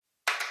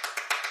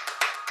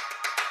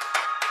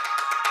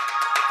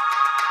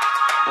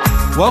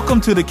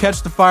Welcome to the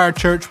Catch the Fire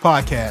Church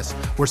podcast.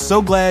 We're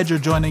so glad you're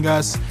joining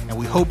us, and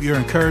we hope you're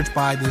encouraged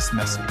by this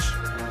message.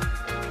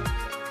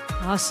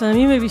 Awesome.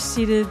 You may be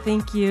seated.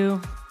 Thank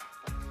you.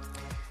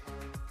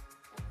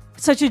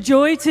 It's such a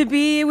joy to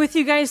be with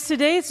you guys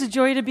today. It's a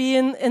joy to be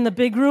in the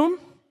big room.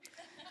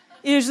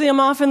 Usually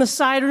I'm off in the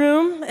side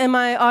room, and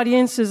my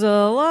audience is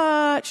a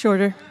lot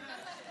shorter.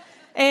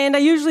 And I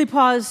usually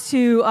pause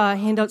to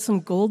hand out some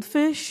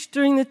goldfish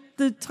during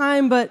the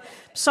time, but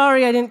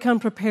sorry I didn't come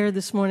prepared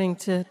this morning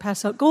to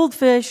pass out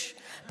goldfish.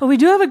 But we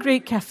do have a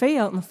great cafe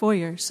out in the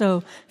foyer,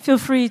 so feel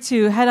free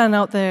to head on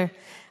out there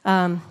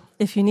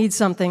if you need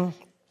something.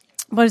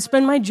 But it's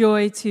been my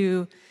joy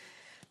to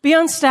be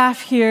on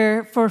staff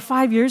here for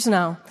 5 years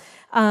now,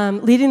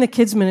 leading the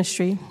kids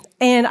ministry.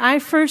 And I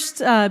first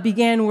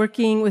began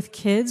working with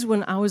kids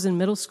when I was in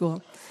middle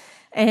school.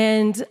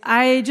 And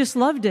I just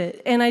loved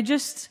it. And I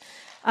just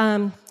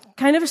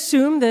kind of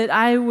assumed that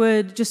I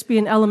would just be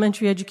an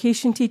elementary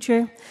education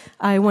teacher.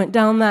 I went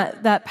down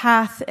that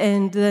path,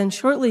 and then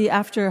shortly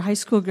after high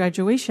school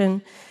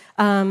graduation,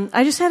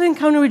 I just had an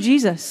encounter with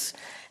Jesus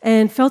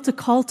and felt a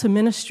call to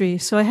ministry.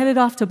 So I headed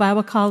off to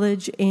Bible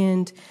college,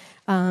 and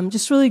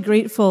just really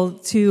grateful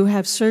to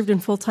have served in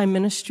full-time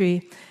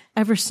ministry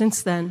ever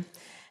since then.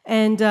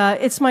 And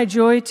it's my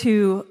joy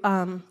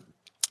to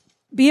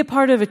be a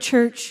part of a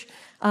church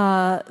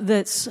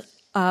that's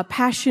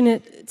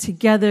passionate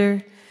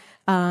together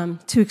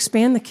to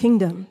expand the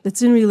kingdom,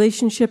 that's in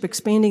relationship,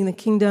 expanding the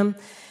kingdom.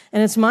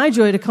 And it's my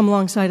joy to come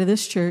alongside of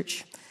this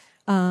church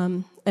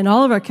and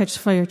all of our Catch the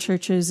Fire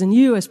churches and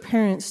you as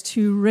parents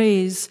to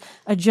raise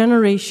a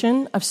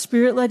generation of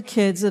Spirit-led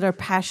kids that are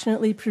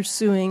passionately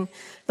pursuing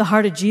the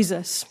heart of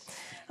Jesus.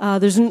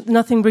 There's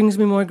nothing brings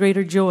me more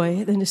greater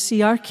joy than to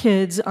see our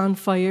kids on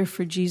fire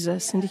for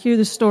Jesus and to hear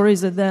the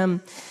stories of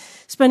them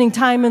spending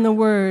time in the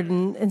Word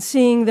and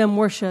seeing them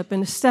worship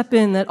and to step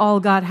in that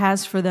all God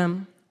has for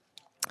them.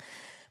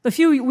 A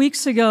few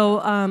weeks ago,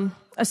 I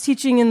was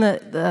teaching in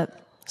the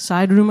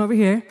side room over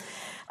here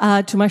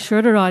to my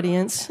shorter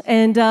audience,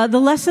 and the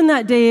lesson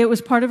that day, it was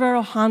part of our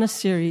Ohana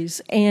series,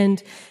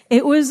 and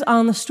it was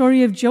on the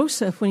story of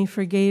Joseph when he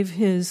forgave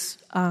his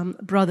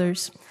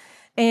brothers.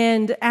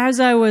 And as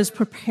I was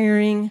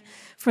preparing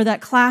for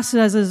that class,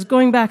 as I was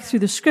going back through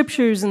the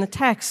scriptures and the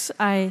texts,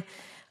 I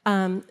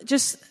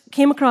just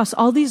came across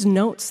all these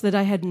notes that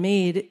I had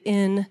made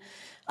in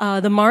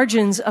the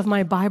margins of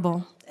my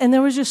Bible. And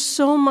there was just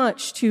so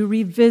much to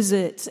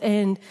revisit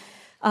and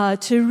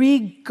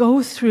to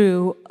go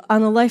through on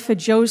the life of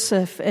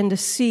Joseph and to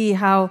see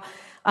how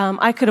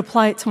I could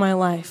apply it to my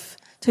life,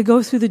 to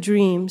go through the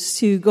dreams,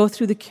 to go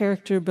through the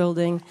character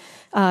building,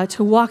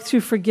 to walk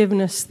through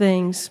forgiveness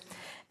things.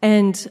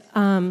 And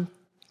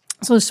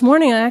so this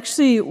morning we're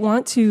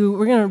going to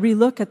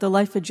relook at the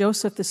life of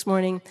Joseph this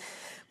morning.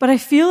 But I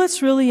feel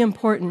it's really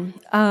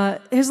important.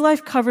 His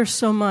life covers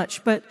so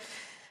much, but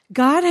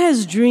God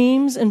has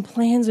dreams and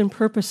plans and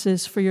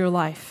purposes for your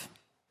life.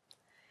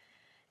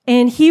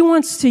 And He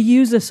wants to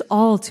use us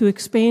all to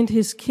expand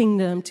His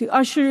kingdom, to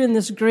usher in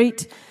this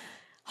great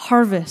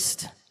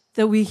harvest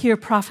that we hear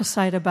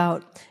prophesied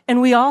about.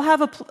 And we all have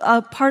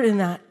a part in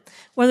that,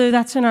 whether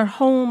that's in our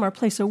home, our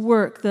place of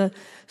work, the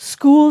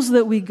schools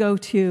that we go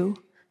to,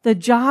 the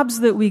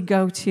jobs that we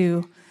go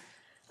to.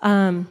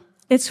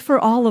 It's for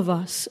all of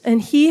us.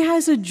 And He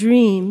has a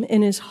dream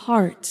in His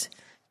heart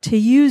to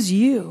use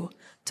you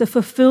to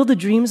fulfill the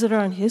dreams that are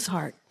on His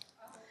heart.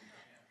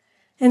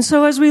 And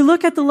so as we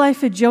look at the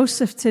life of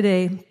Joseph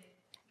today,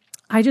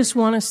 I just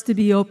want us to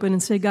be open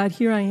and say, God,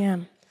 here I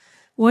am.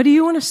 What do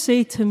you want to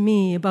say to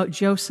me about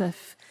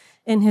Joseph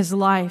and his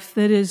life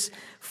that is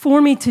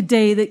for me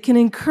today, that can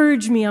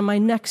encourage me on my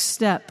next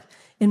step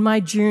in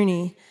my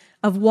journey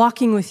of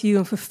walking with you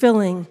and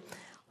fulfilling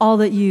all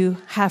that you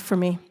have for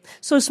me?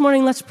 So this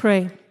morning, let's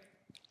pray.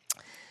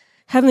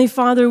 Heavenly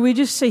Father, we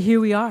just say, here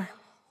we are.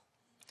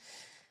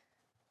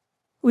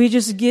 We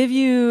just give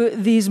you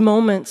these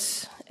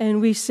moments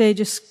and we say,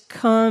 just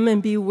come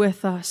and be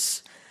with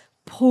us.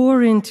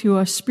 Pour into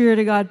us. Spirit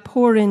of God,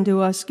 pour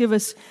into us. Give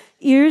us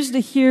ears to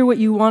hear what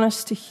you want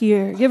us to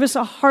hear. Give us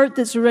a heart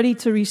that's ready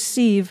to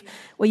receive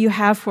what you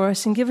have for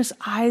us. And give us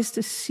eyes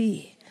to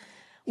see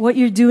what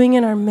you're doing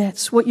in our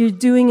midst, what you're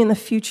doing in the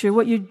future,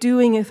 what you're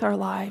doing with our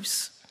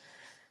lives.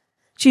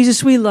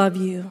 Jesus, we love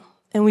you.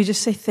 And we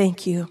just say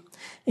thank you.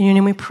 In your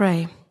name we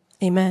pray.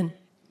 Amen.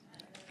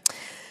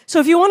 So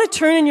if you want to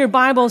turn in your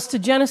Bibles to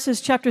Genesis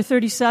chapter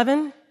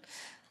 37,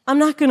 I'm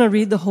not going to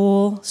read the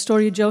whole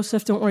story of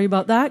Joseph. Don't worry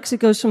about that, because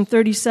it goes from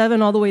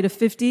 37 all the way to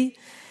 50.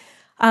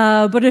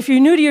 But if you're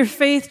new to your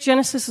faith,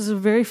 Genesis is the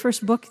very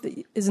first book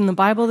that is in the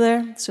Bible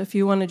there. So if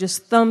you want to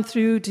just thumb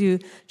through to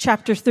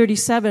chapter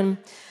 37,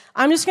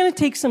 I'm just going to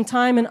take some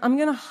time and I'm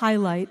going to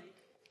highlight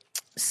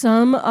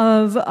some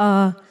of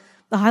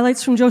the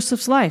highlights from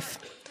Joseph's life.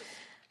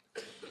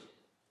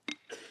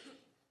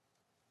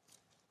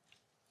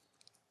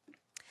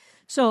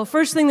 So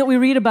first thing that we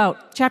read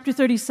about, chapter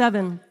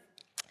 37,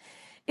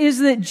 is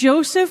that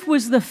Joseph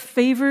was the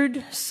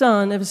favored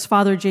son of his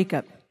father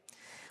Jacob,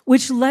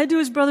 which led to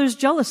his brother's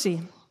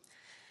jealousy.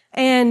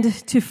 And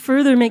to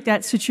further make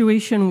that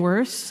situation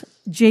worse,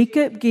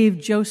 Jacob gave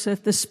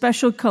Joseph the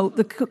special coat,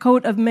 the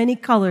coat of many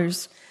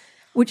colors,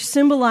 which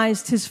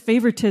symbolized his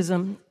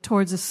favoritism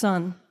towards his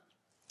son.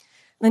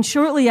 Then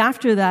shortly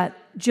after that,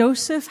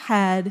 Joseph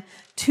had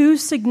two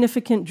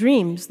significant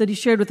dreams that he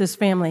shared with his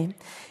family.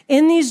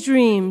 In these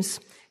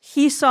dreams,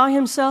 he saw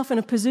himself in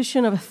a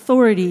position of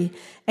authority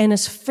and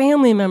his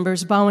family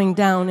members bowing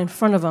down in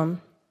front of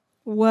him.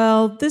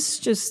 Well, this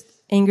just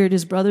angered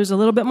his brothers a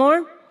little bit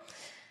more.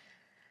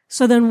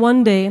 So then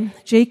one day,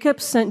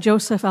 Jacob sent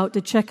Joseph out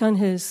to check on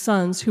his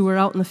sons who were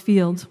out in the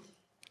field.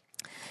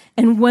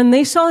 And when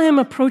they saw him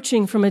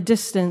approaching from a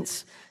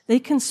distance, they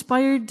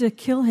conspired to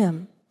kill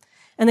him.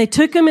 And they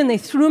took him and they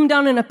threw him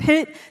down in a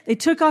pit. They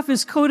took off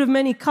his coat of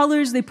many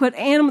colors. They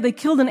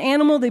killed an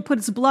animal. They put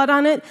its blood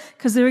on it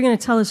because they were going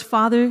to tell his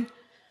father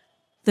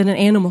that an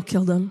animal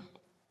killed him.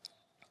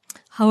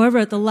 However,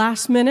 at the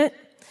last minute,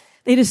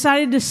 they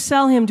decided to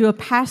sell him to a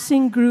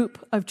passing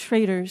group of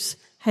traders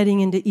heading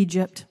into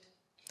Egypt.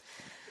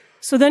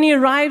 So then he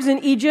arrives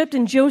in Egypt,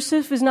 and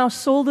Joseph is now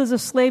sold as a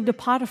slave to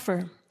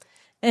Potiphar,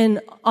 an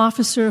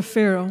officer of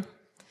Pharaoh.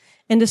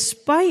 And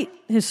despite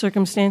his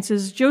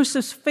circumstances,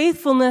 Joseph's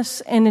faithfulness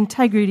and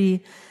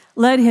integrity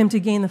led him to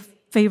gain the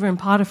favor in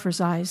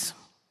Potiphar's eyes.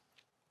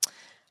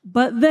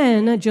 But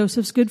then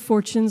Joseph's good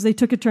fortunes, they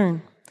took a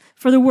turn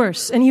for the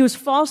worse, and he was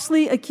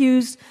falsely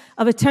accused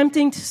of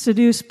attempting to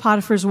seduce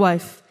Potiphar's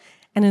wife.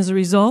 And as a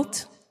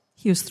result,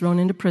 he was thrown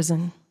into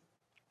prison.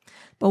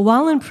 But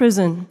while in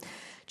prison,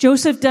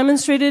 Joseph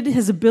demonstrated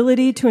his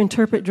ability to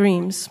interpret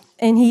dreams,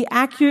 and he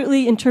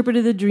accurately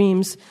interpreted the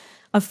dreams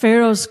of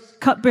Pharaoh's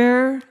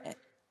cupbearer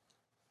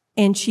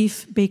and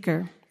chief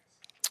baker,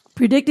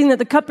 predicting that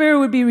the cupbearer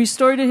would be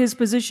restored to his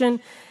position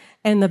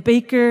and the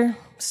baker,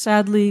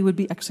 sadly, would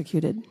be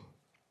executed.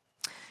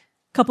 A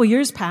couple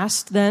years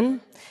passed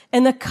then,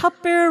 and the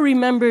cupbearer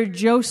remembered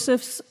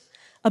Joseph's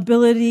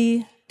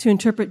ability to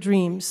interpret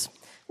dreams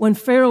when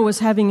Pharaoh was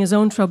having his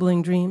own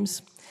troubling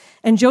dreams.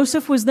 And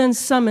Joseph was then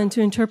summoned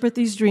to interpret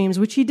these dreams,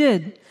 which he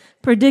did,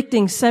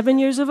 predicting 7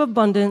 years of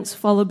abundance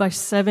followed by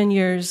 7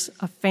 years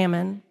of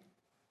famine.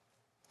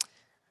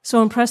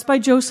 So impressed by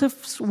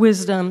Joseph's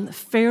wisdom,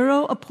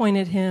 Pharaoh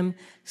appointed him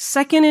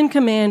second in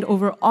command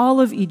over all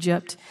of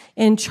Egypt,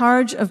 in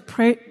charge of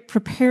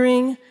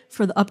preparing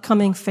for the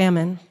upcoming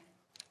famine,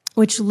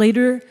 which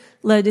later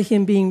led to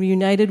him being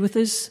reunited with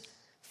his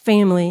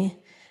family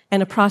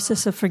and a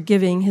process of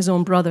forgiving his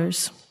own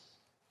brothers.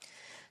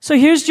 So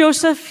here's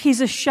Joseph.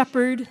 He's a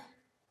shepherd.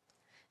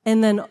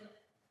 And then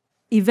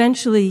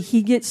eventually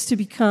he gets to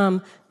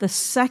become the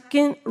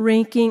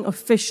second-ranking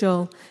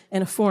official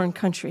in a foreign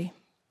country.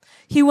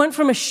 He went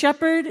from a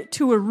shepherd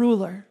to a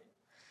ruler.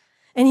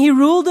 And he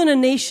ruled in a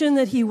nation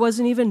that he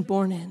wasn't even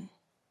born in.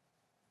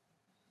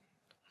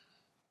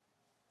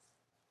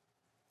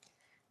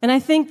 And I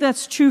think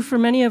that's true for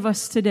many of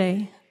us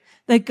today,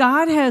 that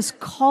God has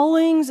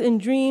callings and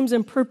dreams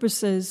and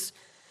purposes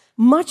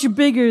much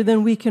bigger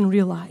than we can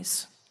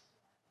realize.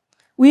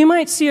 We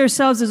might see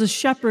ourselves as a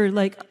shepherd,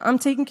 like, I'm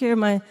taking care of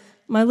my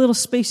little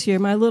space here,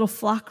 my little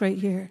flock right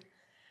here.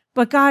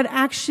 But God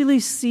actually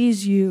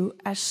sees you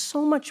as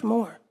so much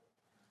more.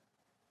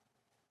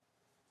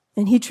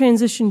 And he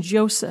transitioned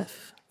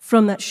Joseph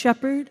from that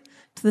shepherd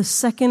to the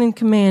second in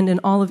command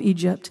in all of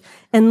Egypt.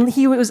 And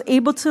he was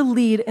able to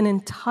lead an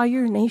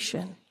entire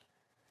nation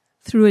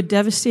through a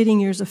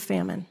devastating years of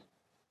famine.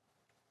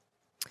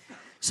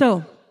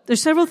 So,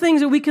 there's several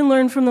things that we can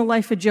learn from the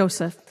life of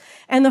Joseph.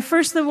 And the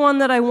first one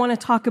that I want to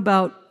talk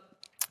about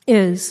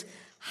is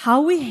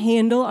how we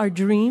handle our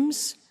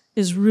dreams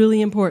is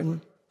really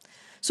important.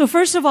 So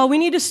first of all, we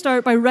need to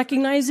start by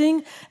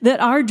recognizing that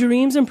our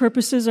dreams and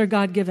purposes are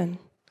God-given.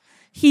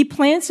 He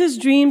plants his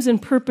dreams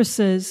and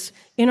purposes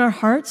in our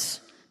hearts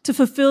to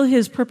fulfill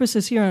his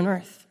purposes here on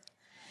earth.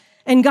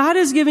 And God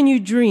has given you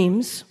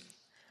dreams,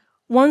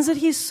 ones that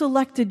he's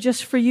selected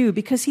just for you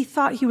because he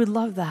thought he would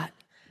love that.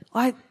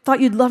 Well, I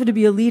thought you'd love to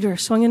be a leader,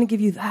 so I'm going to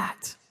give you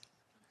that.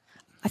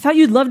 I thought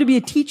you'd love to be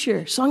a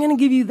teacher, so I'm going to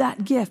give you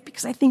that gift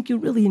because I think you'll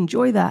really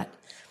enjoy that.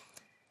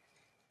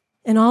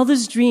 And all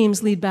these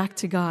dreams lead back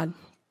to God.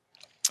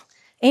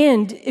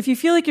 And if you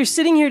feel like you're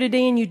sitting here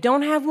today and you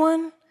don't have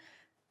one,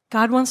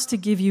 God wants to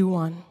give you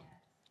one.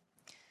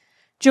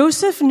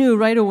 Joseph knew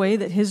right away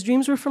that his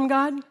dreams were from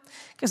God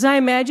because I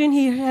imagine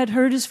he had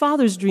heard his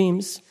father's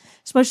dreams,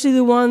 especially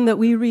the one that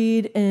we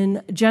read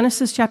in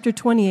Genesis chapter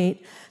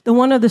 28, the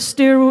one of the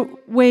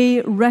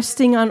stairway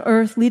resting on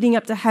earth, leading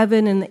up to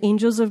heaven, and the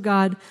angels of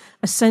God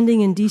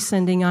ascending and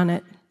descending on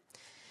it.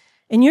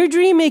 And your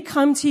dream may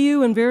come to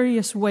you in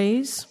various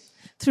ways,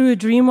 through a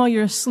dream while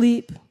you're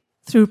asleep,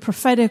 through a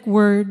prophetic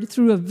word,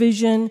 through a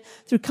vision,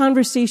 through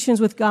conversations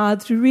with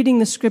God, through reading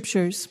the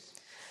scriptures.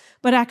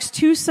 But Acts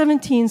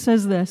 2:17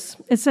 says this.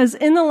 It says,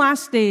 in the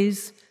last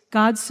days,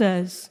 God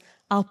says,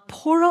 I'll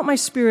pour out my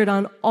spirit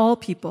on all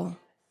people.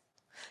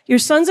 Your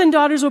sons and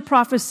daughters will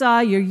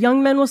prophesy, your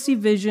young men will see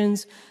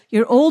visions,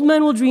 your old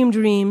men will dream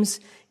dreams.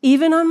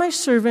 Even on my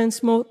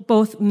servants,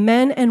 both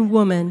men and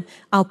women,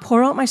 I'll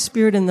pour out my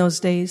spirit in those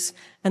days,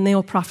 and they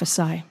will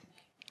prophesy.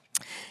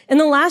 In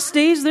the last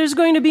days, there's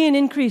going to be an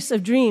increase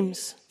of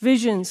dreams,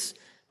 visions,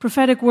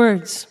 prophetic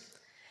words.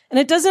 And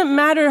it doesn't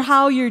matter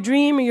how your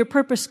dream or your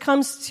purpose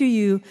comes to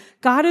you.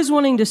 God is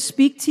wanting to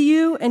speak to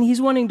you, and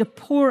he's wanting to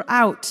pour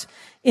out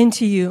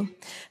into you.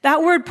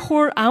 That word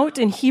pour out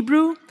in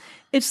Hebrew,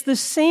 it's the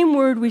same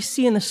word we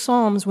see in the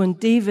Psalms when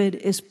David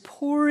is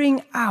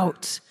pouring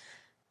out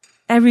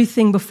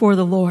everything before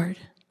the Lord.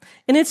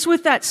 And it's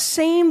with that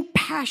same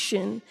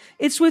passion,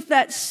 it's with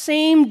that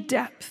same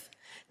depth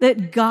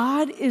that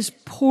God is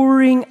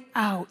pouring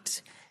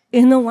out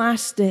in the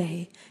last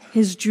day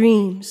his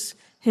dreams,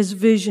 his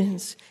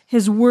visions,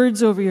 his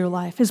words over your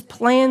life, his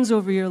plans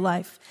over your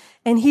life.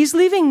 And he's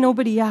leaving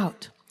nobody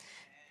out.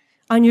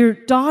 On your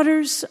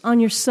daughters, on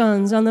your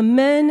sons, on the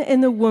men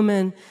and the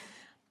women,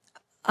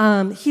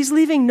 he's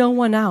leaving no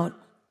one out.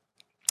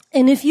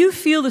 And if you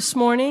feel this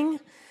morning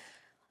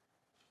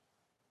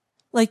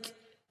like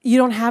you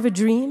don't have a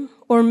dream,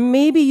 or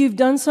maybe you've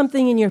done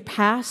something in your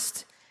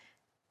past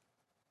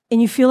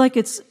and you feel like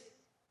it's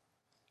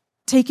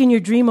taken your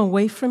dream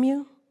away from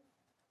you,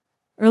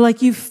 or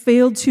like you've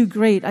failed too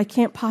great, I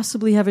can't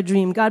possibly have a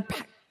dream. God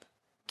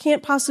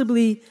can't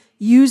possibly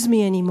use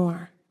me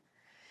anymore.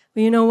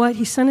 But you know what?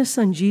 He sent his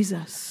son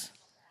Jesus.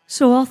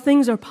 So all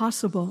things are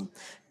possible.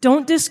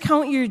 Don't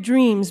discount your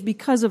dreams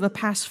because of a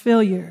past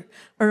failure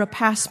or a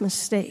past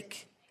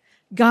mistake.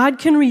 God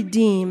can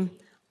redeem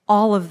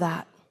all of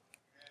that.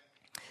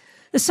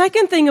 The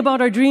second thing about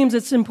our dreams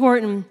that's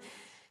important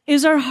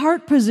is our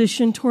heart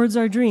position towards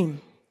our dream.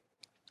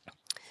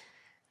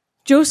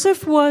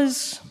 Joseph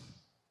was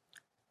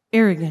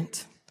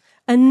arrogant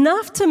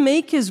enough to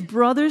make his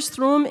brothers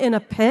throw him in a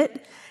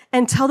pit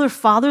and tell their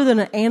father that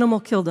an animal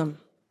killed him.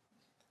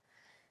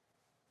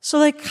 So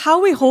like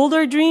how we hold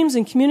our dreams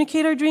and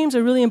communicate our dreams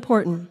are really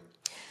important.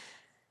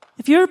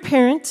 If you're a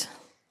parent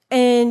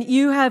and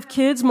you have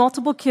kids,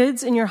 multiple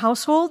kids in your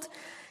household,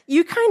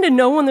 you kind of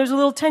know when there's a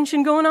little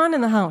tension going on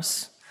in the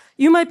house.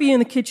 You might be in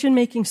the kitchen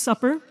making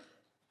supper,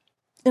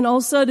 and all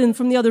of a sudden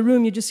from the other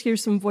room you just hear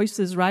some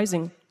voices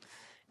rising,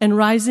 get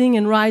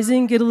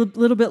a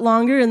little bit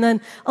longer, and then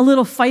a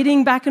little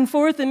fighting back and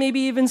forth, and maybe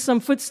even some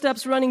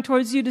footsteps running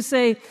towards you to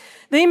say,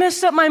 they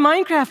messed up my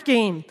Minecraft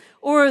game,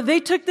 or they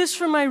took this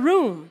from my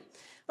room.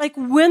 Like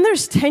when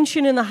there's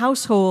tension in the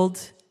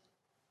household,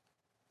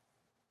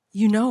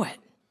 you know it.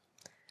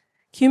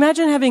 Can you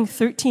imagine having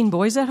 13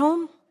 boys at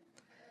home?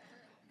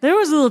 There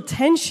was a little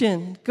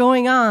tension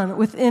going on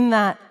within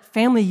that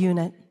family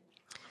unit.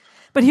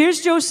 But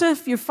here's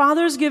Joseph. Your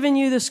father's given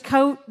you this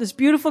coat, this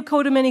beautiful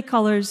coat of many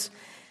colors.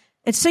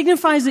 It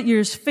signifies that you're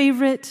his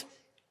favorite,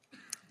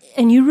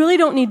 and you really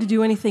don't need to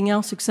do anything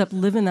else except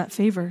live in that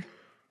favor.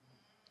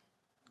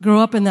 Grow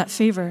up in that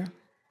favor.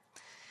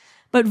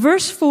 But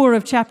verse 4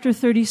 of chapter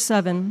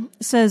 37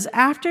 says,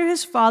 after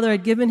his father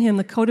had given him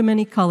the coat of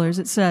many colors,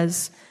 it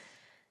says,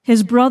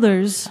 his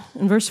brothers,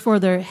 in verse 4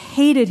 there,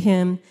 hated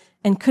him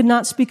and could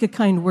not speak a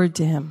kind word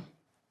to him.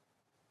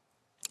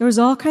 There was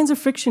all kinds of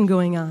friction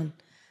going on.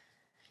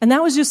 And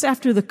that was just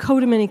after the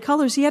coat of many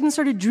colors. He hadn't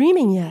started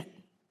dreaming yet.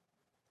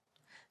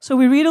 So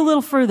we read a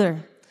little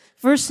further.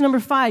 Verse number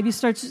 5,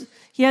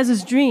 he has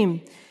his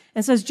dream.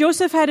 And says,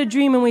 Joseph had a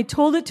dream, and when he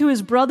told it to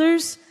his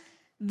brothers,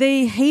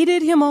 they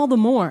hated him all the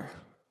more.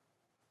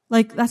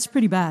 Like, that's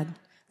pretty bad.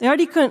 They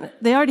already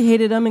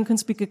hated him and couldn't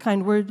speak a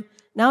kind word.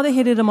 Now they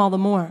hated him all the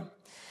more.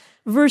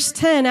 Verse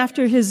 10,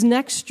 after his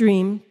next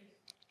dream,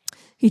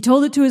 he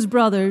told it to his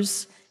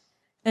brothers,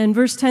 and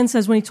verse 10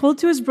 says, when he told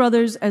it to his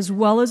brothers as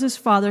well as his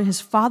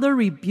father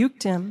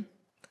rebuked him.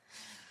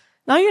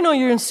 Now you know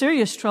you're in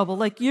serious trouble.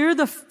 Like, you're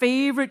the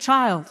favorite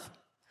child.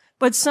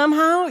 But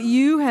somehow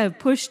you have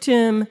pushed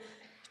him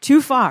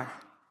too far.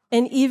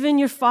 And even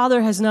your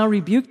father has now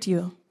rebuked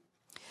you.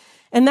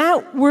 And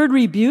that word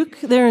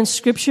rebuke there in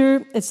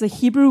Scripture, it's the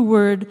Hebrew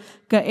word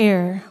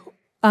ga'er,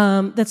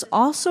 that's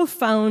also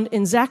found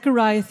in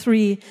Zechariah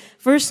 3,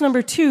 verse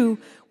number 2,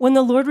 when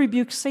the Lord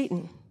rebukes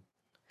Satan.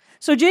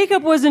 So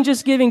Jacob wasn't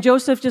just giving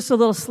Joseph just a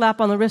little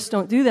slap on the wrist,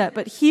 don't do that,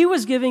 but he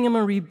was giving him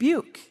a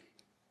rebuke.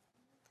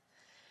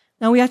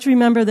 Now we have to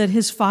remember that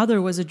his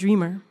father was a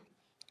dreamer.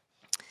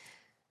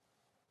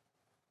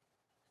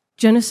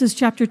 Genesis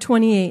chapter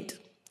 28.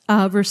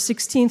 Verse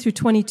 16 through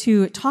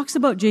 22, it talks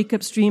about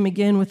Jacob's dream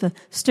again with a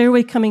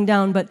stairway coming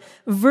down. But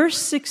verse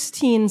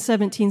 16 and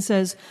 17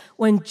 says,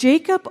 when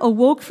Jacob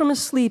awoke from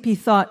his sleep, he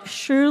thought,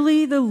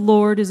 surely the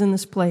Lord is in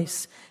this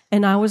place,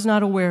 and I was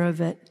not aware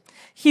of it.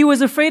 He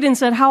was afraid and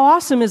said, how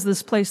awesome is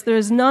this place? There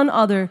is none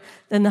other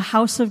than the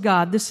house of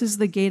God. This is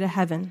the gate of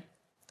heaven.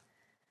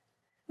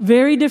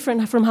 Very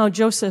different from how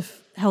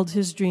Joseph held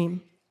his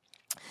dream.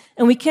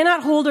 And we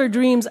cannot hold our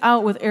dreams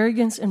out with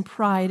arrogance and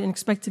pride and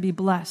expect to be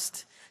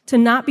blessed, to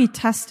not be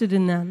tested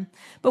in them.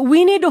 But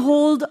we need to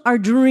hold our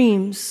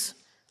dreams,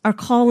 our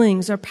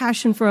callings, our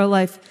passion for our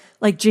life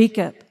like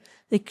Jacob.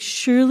 Like,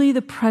 surely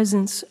the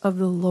presence of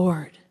the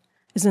Lord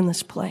is in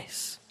this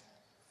place.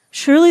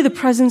 Surely the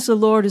presence of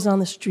the Lord is on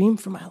this dream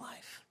for my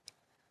life.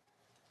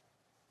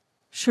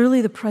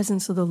 Surely the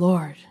presence of the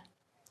Lord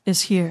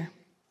is here.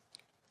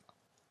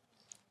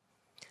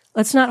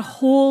 Let's not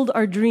hold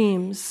our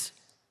dreams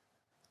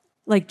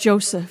like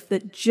Joseph,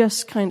 that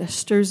just kind of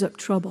stirs up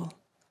trouble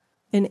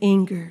and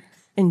anger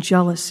and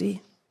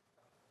jealousy.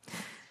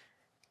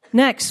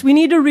 Next, we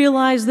need to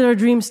realize that our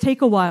dreams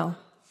take a while,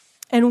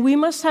 and we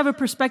must have a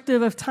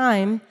perspective of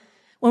time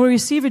when we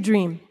receive a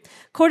dream.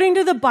 According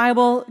to the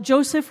Bible,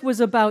 Joseph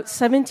was about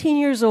 17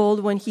 years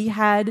old when he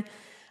had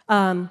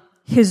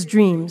his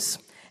dreams.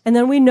 And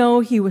then we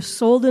know he was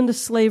sold into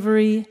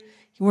slavery.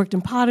 He worked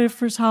in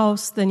Potiphar's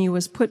house. Then he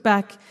was put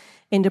back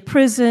into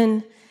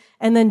prison.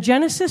 And then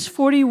Genesis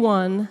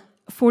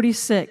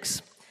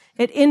 41:46,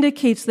 it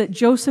indicates that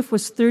Joseph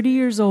was 30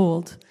 years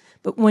old,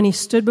 but when he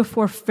stood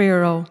before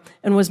Pharaoh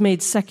and was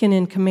made second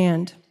in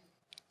command.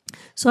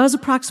 So that was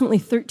approximately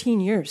 13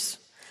 years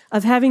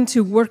of having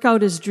to work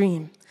out his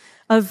dream,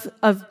 of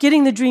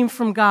getting the dream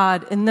from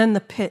God, and then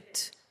the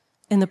pit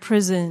and the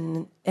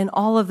prison and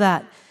all of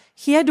that.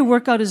 He had to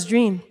work out his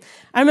dream.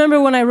 I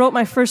remember when I wrote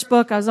my first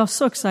book, I was all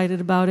so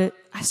excited about it.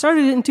 I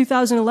started it in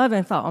 2011.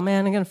 I thought, oh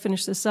man, I'm going to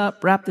finish this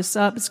up, wrap this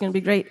up. It's going to be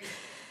great.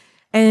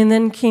 And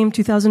then came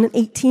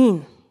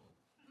 2018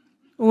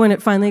 when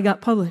it finally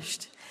got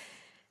published.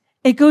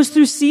 It goes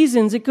through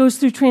seasons. It goes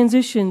through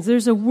transitions.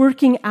 There's a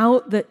working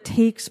out that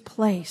takes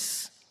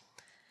place.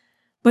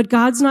 But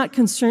God's not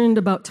concerned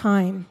about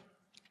time.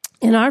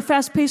 In our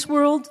fast-paced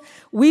world,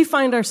 we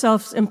find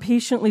ourselves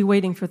impatiently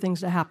waiting for things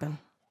to happen.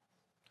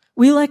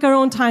 We like our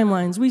own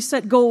timelines. We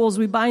set goals.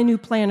 We buy a new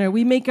planner.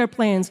 We make our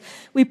plans.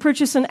 We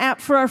purchase an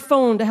app for our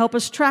phone to help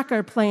us track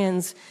our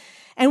plans.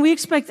 And we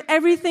expect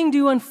everything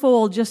to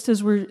unfold just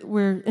as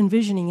we're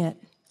envisioning it.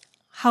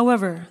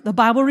 However, the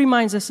Bible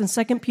reminds us in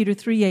 2 Peter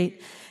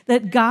 3:8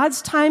 that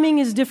God's timing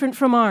is different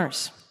from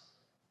ours.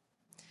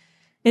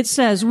 It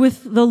says,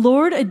 with the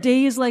Lord, a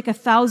day is like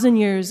 1,000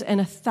 years, and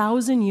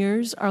 1,000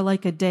 years are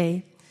like a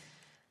day.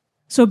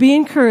 So be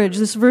encouraged.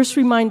 This verse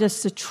reminds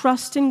us to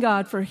trust in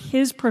God for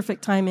His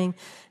perfect timing,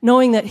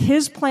 knowing that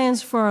His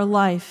plans for our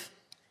life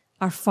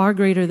are far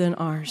greater than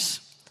ours.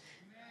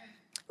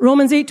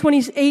 Romans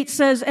 8:28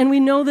 says, and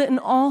we know that in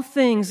all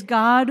things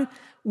God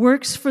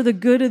works for the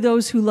good of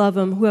those who love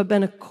Him, who have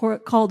been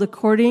called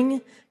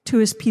according to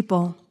His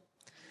people.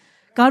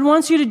 God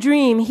wants you to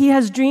dream. He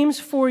has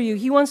dreams for you.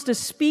 He wants to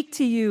speak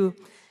to you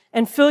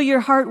and fill your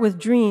heart with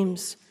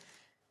dreams.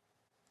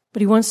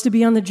 But He wants to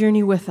be on the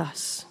journey with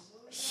us.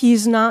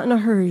 He's not in a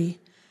hurry.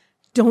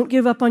 Don't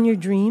give up on your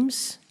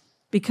dreams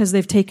because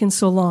they've taken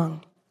so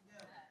long.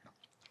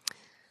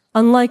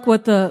 Unlike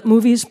what the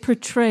movies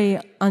portray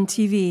on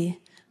TV,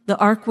 the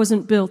ark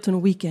wasn't built in a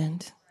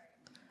weekend.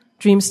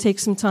 Dreams take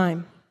some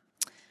time.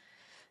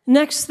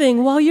 Next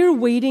thing, while you're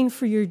waiting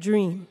for your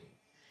dream,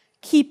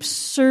 keep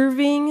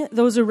serving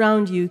those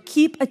around you.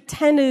 Keep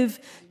attentive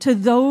to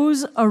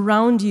those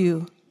around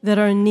you that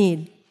are in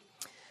need.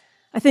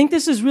 I think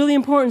this is really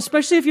important,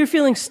 especially if you're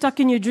feeling stuck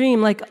in your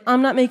dream, like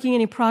I'm not making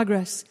any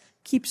progress.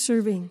 Keep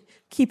serving.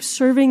 Keep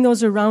serving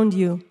those around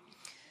you.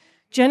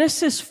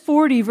 Genesis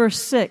 40,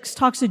 verse 6,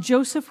 talks to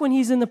Joseph when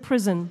he's in the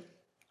prison.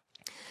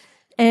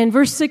 And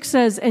verse 6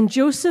 says, and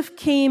Joseph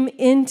came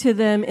into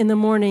them in the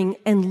morning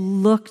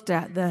and looked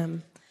at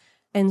them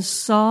and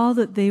saw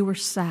that they were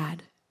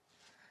sad.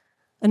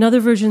 Another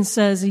version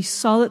says he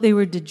saw that they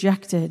were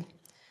dejected.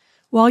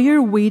 While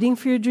you're waiting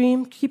for your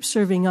dream, keep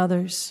serving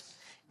others.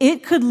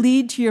 It could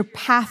lead to your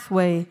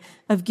pathway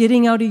of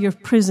getting out of your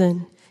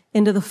prison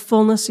into the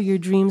fullness of your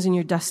dreams and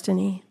your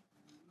destiny.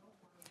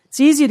 It's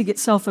easy to get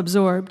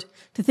self-absorbed,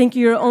 to think of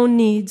your own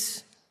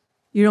needs,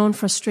 your own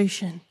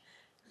frustration,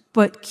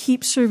 but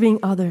keep serving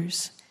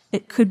others.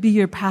 It could be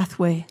your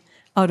pathway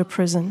out of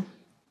prison.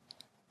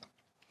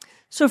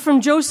 So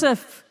from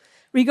Joseph,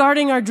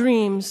 regarding our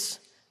dreams,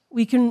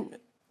 we can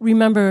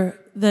remember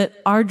that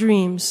our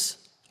dreams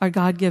are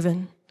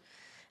God-given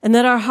and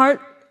that our heart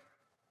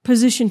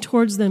position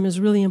towards them is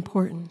really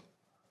important.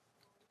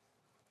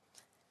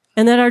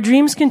 And that our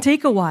dreams can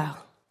take a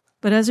while,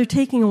 but as they're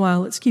taking a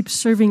while, let's keep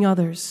serving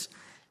others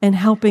and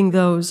helping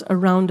those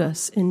around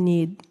us in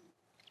need.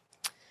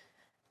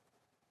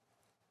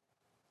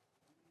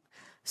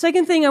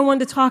 Second thing I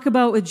wanted to talk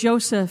about with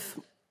Joseph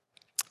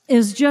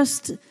is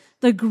just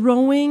the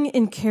growing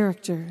in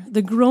character,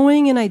 the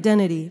growing in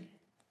identity.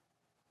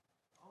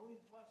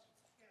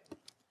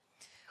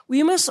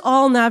 We must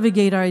all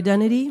navigate our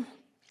identity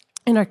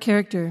and our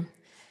character.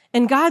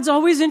 And God's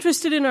always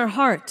interested in our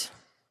heart.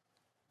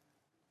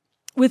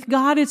 With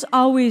God, it's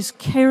always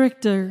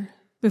character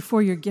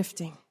before your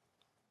gifting.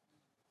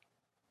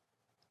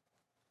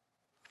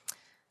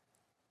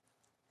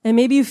 And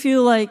maybe you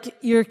feel like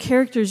your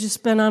character's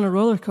just been on a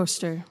roller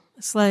coaster.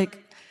 It's like,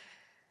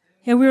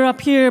 yeah, we were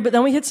up here, but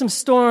then we hit some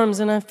storms,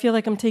 and I feel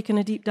like I'm taking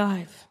a deep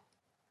dive.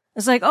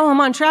 It's like, oh, I'm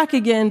on track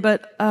again,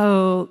 but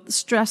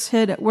stress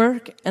hit at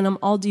work, and I'm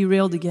all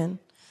derailed again.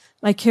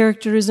 My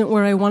character isn't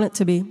where I want it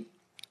to be.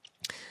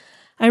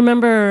 I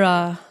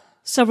remember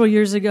several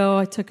years ago,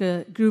 I took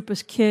a group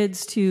of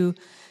kids to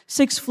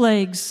Six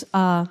Flags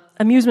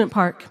amusement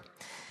park.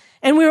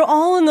 And we were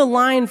all in the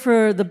line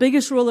for the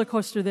biggest roller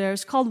coaster there.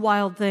 It's called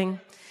Wild Thing.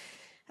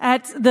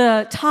 At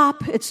the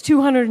top, it's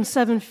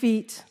 207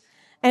 feet.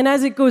 And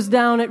as it goes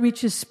down, it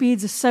reaches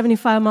speeds of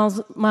 75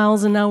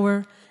 miles an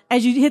hour.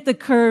 As you hit the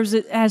curves,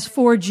 it has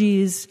 4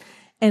 Gs,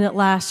 and it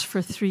lasts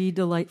for 3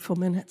 delightful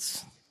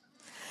minutes.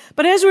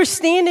 But as we're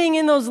standing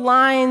in those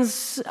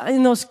lines,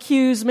 in those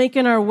queues,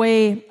 making our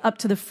way up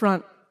to the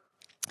front,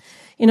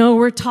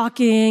 we're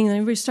talking, and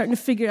everybody's starting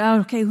to figure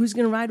out, okay, who's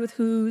going to ride with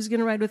who, who's going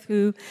to ride with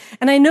who.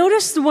 And I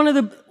noticed one of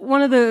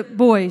the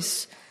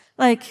boys,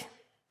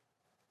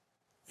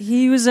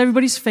 he was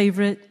everybody's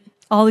favorite.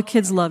 All the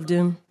kids loved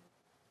him,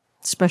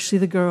 especially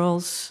the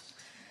girls.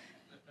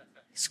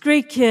 He's a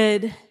great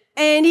kid.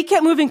 And he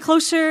kept moving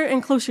closer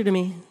and closer to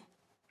me.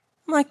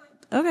 I'm like,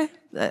 okay,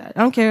 I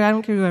don't care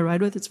who I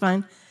ride with, it's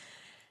fine.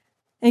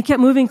 And he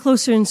kept moving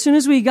closer, and as soon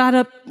as we got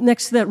up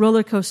next to that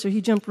roller coaster, he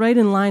jumped right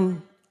in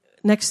line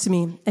next to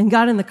me and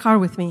got in the car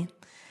with me.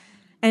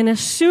 And as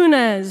soon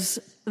as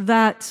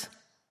that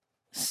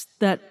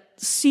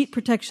seat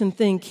protection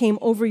thing came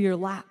over your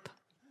lap,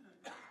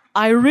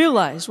 I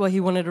realized why he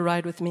wanted to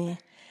ride with me.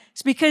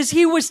 It's because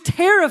he was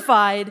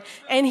terrified,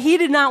 and he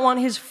did not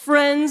want his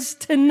friends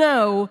to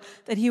know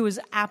that he was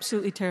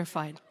absolutely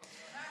terrified.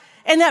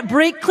 And that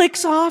brake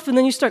clicks off, and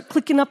then you start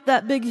clicking up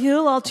that big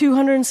hill, all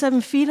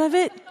 207 feet of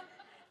it.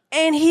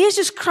 And he is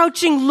just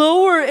crouching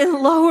lower and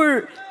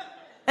lower.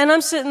 And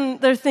I'm sitting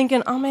there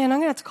thinking, oh man, I'm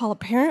going to have to call a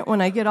parent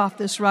when I get off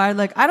this ride.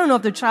 I don't know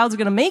if their child's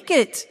going to make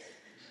it.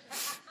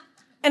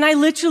 And I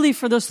literally,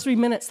 for those 3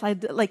 minutes,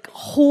 I'd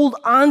hold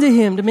on to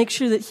him to make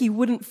sure that he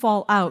wouldn't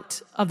fall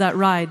out of that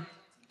ride.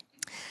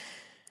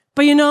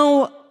 But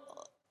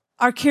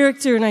our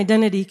character and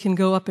identity can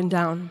go up and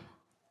down.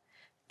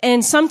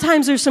 And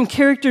sometimes there's some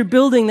character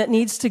building that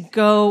needs to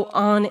go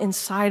on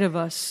inside of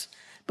us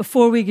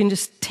before we can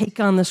just take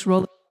on this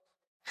role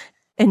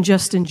and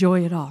just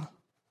enjoy it all.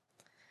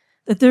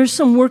 That there's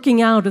some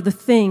working out of the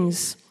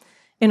things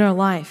in our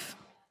life.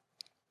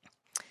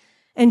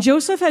 And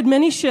Joseph had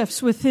many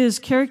shifts with his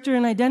character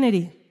and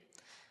identity.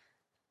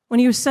 When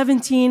he was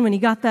 17, when he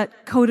got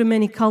that coat of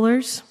many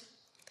colors,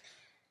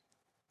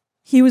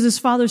 he was his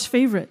father's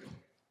favorite.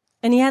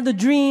 And he had the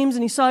dreams,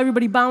 and he saw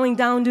everybody bowing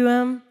down to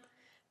him.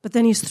 But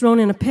then he's thrown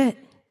in a pit.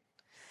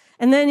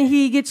 And then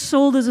he gets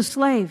sold as a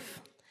slave.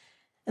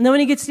 And then when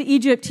he gets to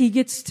Egypt, he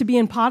gets to be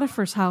in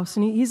Potiphar's house,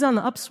 and he's on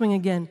the upswing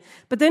again.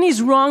 But then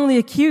he's wrongly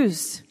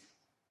accused,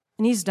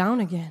 and he's down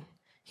again.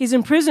 He's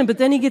in prison, but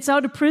then he gets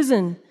out of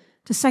prison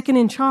to second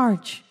in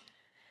charge.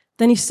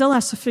 Then he still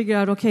has to figure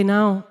out, okay,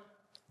 now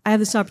I have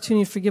this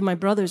opportunity to forgive my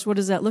brothers. What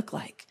does that look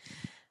like?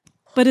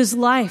 But his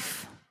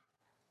life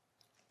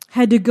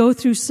had to go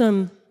through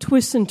some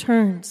twists and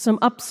turns, some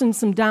ups and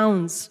some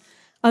downs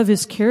of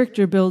his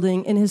character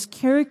building and his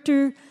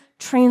character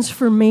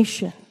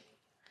transformation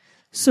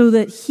so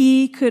that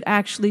he could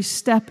actually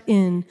step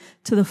in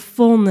to the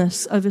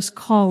fullness of his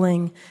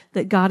calling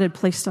that God had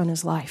placed on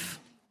his life.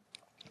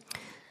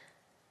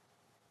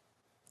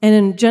 And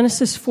in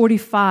Genesis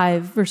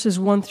 45, verses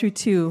 1 through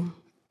 2,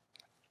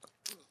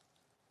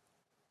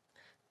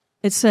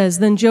 it says,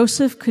 "Then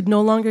Joseph could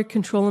no longer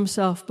control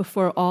himself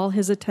before all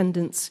his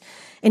attendants,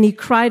 and he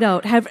cried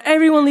out, 'Have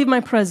everyone leave my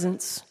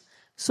presence.'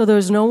 So there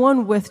was no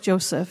one with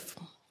Joseph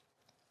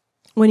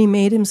when he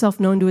made himself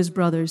known to his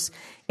brothers.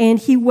 And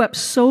he wept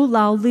so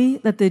loudly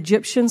that the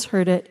Egyptians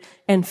heard it,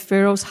 and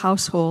Pharaoh's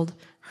household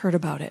heard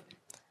about it."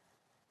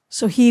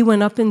 So he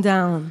went up and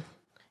down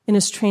in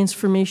his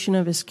transformation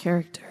of his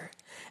character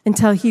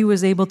until he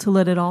was able to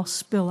let it all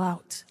spill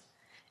out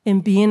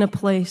and be in a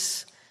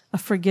place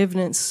of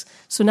forgiveness.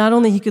 So not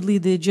only he could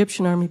lead the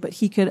Egyptian army, but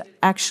he could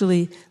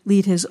actually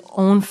lead his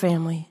own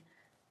family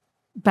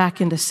back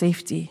into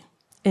safety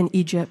in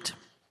Egypt.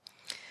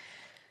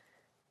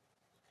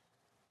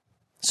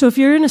 So if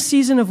you're in a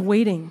season of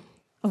waiting,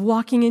 of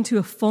walking into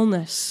a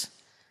fullness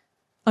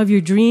of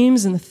your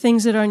dreams and the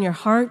things that are in your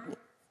heart,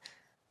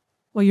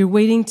 while you're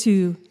waiting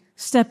to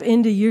step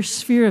into your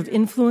sphere of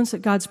influence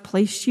that God's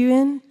placed you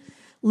in,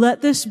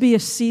 let this be a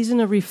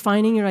season of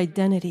refining your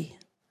identity.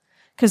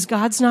 Because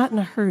God's not in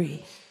a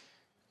hurry.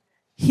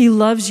 He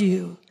loves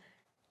you.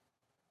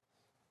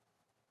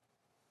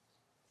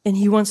 And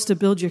he wants to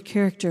build your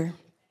character.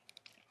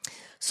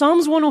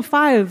 Psalms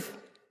 105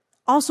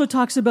 also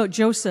talks about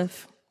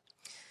Joseph.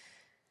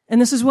 And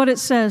this is what it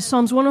says,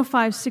 Psalms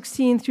 105,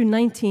 16 through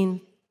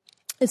 19.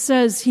 It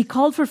says, "He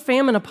called for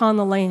famine upon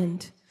the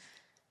land."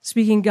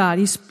 Speaking God,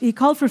 he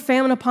called for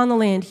famine upon the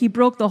land. He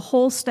broke the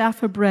whole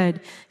staff of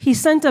bread. He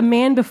sent a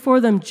man before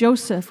them,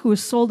 Joseph, who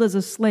was sold as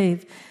a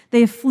slave.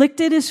 They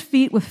afflicted his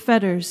feet with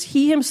fetters.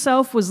 He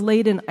himself was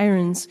laid in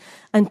irons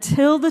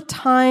until the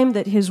time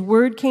that his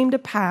word came to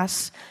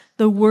pass.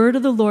 The word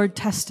of the Lord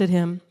tested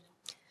him.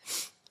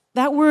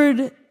 That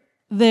word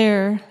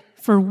there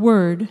for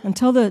word,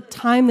 until the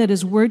time that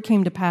his word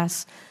came to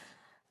pass,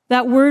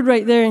 that word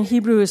right there in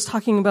Hebrew is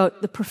talking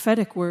about the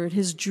prophetic word,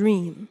 his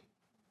dream.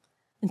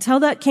 Until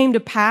that came to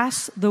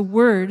pass, the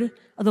word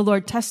of the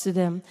Lord tested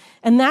him.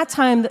 And that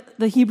time,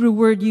 the Hebrew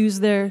word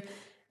used there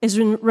is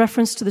in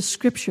reference to the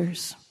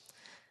scriptures.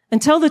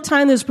 Until the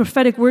time this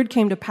prophetic word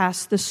came to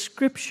pass, the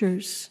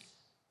scriptures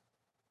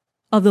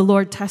of the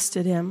Lord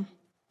tested him.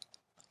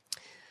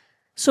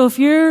 So if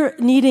you're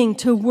needing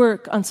to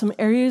work on some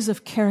areas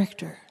of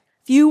character,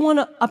 if you want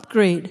to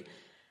upgrade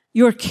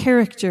your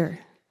character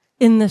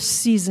in this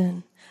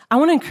season, I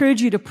want to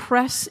encourage you to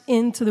press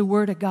into the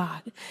Word of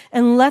God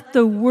and let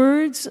the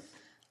words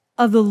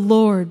of the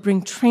Lord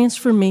bring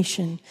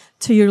transformation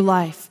to your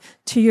life,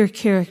 to your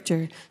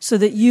character, so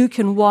that you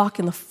can walk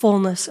in the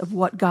fullness of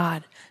what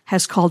God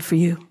has called for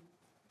you.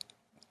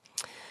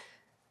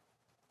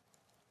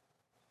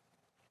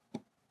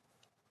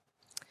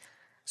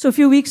 So a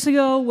few weeks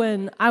ago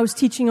when I was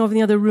teaching over in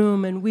the other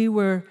room and we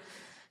were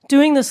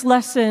doing this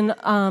lesson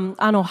on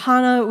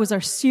Ohana, it was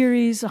our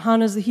series.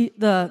 Ohana is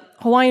the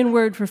Hawaiian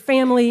word for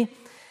family.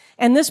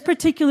 And this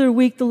particular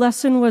week, the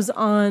lesson was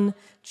on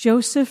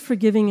Joseph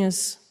forgiving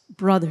his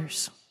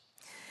brothers.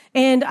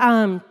 And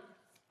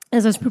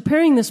as I was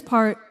preparing this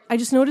part, I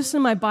just noticed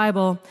in my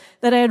Bible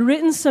that I had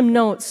written some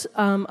notes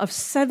of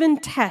 7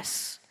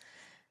 tests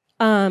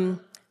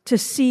to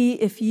see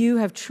if you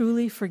have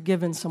truly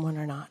forgiven someone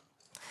or not.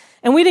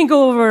 And we didn't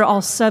go over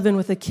all 7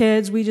 with the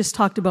kids. We just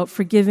talked about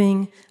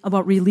forgiving,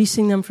 about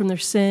releasing them from their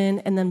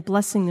sin, and then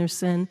blessing their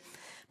sin.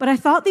 But I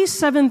thought these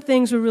 7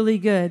 things were really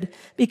good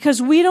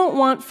because we don't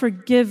want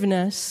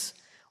forgiveness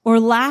or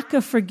lack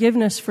of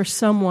forgiveness for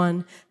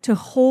someone to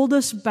hold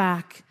us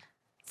back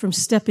from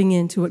stepping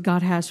into what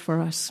God has for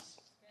us.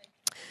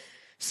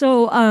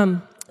 So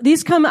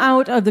these come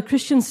out of the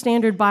Christian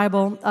Standard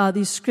Bible,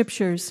 these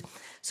scriptures.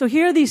 So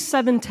here are these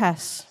 7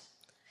 tests.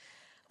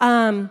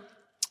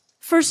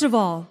 First of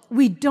all,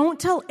 we don't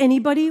tell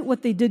anybody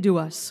what they did to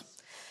us.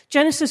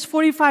 Genesis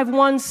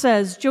 45:1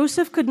 says,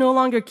 Joseph could no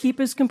longer keep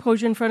his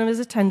composure in front of his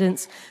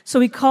attendants, so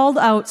he called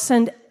out,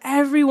 "Send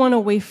everyone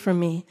away from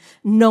me."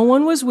 No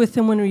one was with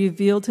him when he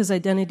revealed his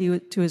identity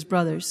to his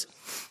brothers.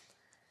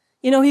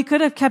 You know, he could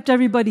have kept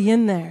everybody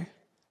in there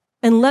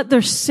and let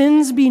their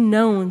sins be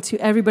known to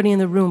everybody in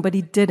the room, but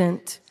he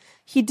didn't.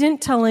 He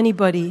didn't tell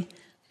anybody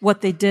what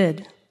they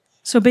did.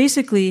 So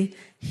basically,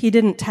 he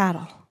didn't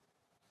tattle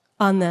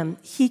on them.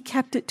 He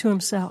kept it to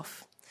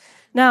himself.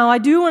 Now, I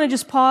do want to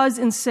just pause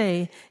and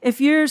say, if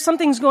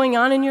something's going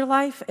on in your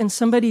life and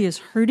somebody is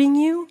hurting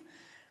you,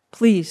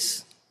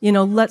 please,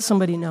 let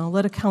somebody know.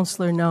 Let a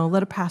counselor know.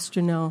 Let a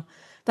pastor know.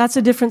 That's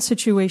a different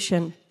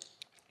situation.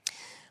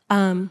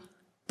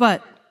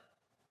 But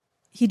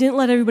he didn't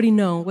let everybody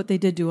know what they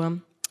did to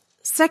him.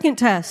 Second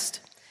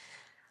test,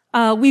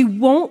 we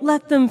won't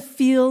let them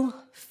feel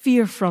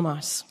fear from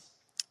us.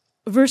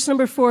 Verse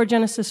number 4,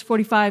 Genesis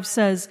 45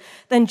 says,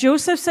 Then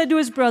Joseph said to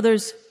his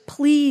brothers,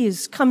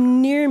 "Please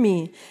come near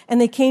me." And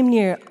they came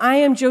near. "I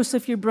am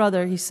Joseph, your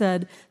brother," he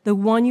said, "the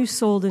one you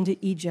sold into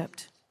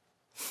Egypt."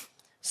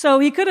 So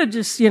he could have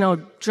just,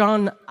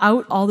 drawn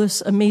out all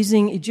this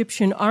amazing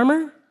Egyptian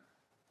armor,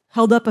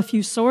 held up a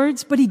few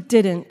swords, but he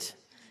didn't.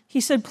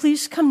 He said,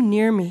 "Please come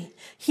near me."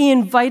 He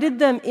invited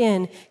them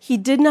in. He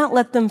did not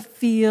let them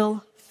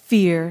feel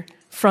fear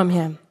from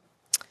him.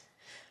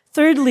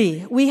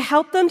 Thirdly, we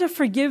help them to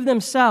forgive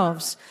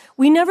themselves.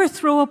 We never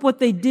throw up what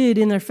they did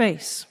in their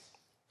face.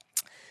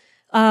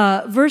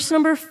 Verse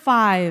number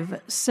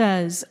 5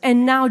 says,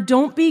 "And now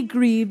don't be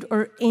grieved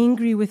or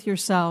angry with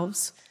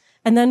yourselves."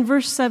 And then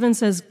verse 7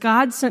 says,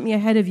 "God sent me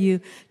ahead of you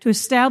to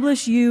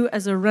establish you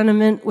as a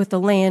remnant with the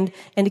land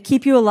and to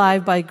keep you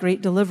alive by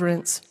great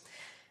deliverance."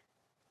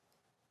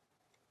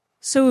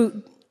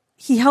 So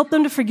he helped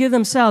them to forgive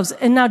themselves.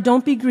 And now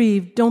don't be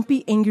grieved. Don't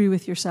be angry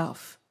with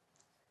yourself.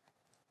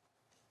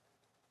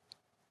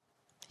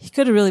 He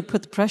could have really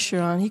put the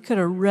pressure on. He could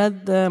have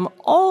read them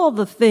all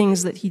the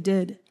things that he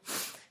did.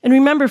 And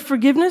remember,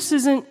 forgiveness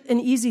isn't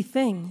an easy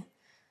thing.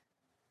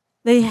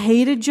 They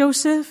hated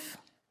Joseph.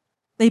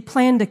 They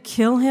planned to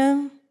kill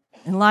him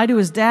and lie to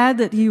his dad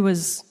that he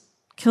was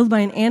killed by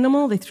an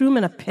animal. They threw him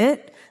in a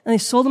pit and they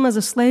sold him as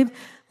a slave.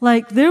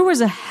 There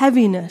was a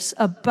heaviness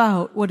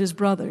about what his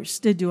brothers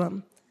did to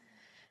him.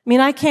 I mean,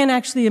 I can't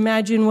actually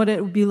imagine what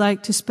it would be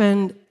like to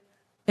spend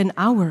an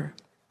hour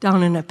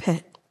down in a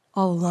pit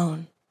all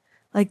alone.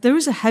 There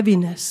was a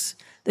heaviness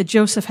that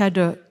Joseph had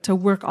to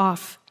work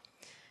off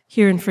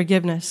here in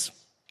forgiveness.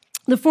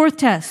 The fourth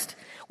test,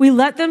 we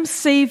let them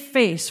save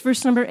face.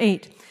 Verse number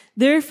 8,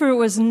 "Therefore it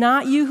was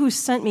not you who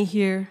sent me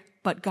here,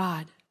 but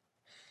God.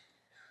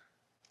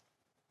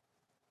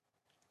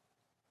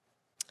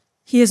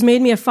 He has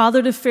made me a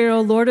father to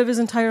Pharaoh, lord of his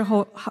entire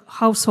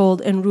household,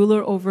 and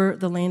ruler over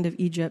the land of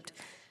Egypt."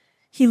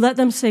 He let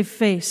them save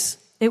face.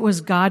 It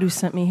was God who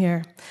sent me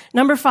here.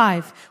 Number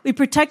 5, we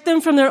protect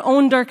them from their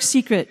own dark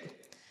secret.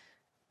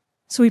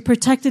 So we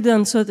protected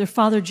them so that their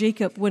father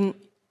Jacob wouldn't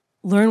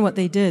learn what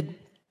they did.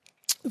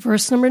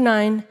 Verse number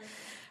 9,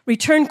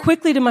 "Return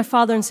quickly to my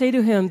father and say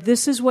to him,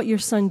 'This is what your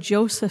son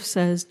Joseph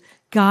says.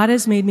 God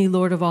has made me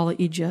lord of all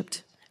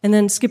Egypt.'" And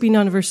then skipping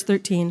down to verse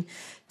 13,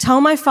 "Tell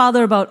my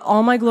father about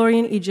all my glory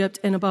in Egypt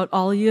and about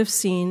all you have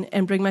seen,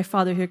 and bring my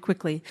father here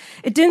quickly."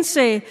 It didn't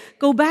say,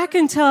 "Go back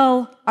and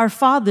tell our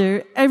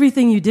father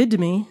everything you did to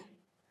me."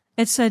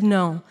 It said,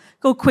 "No,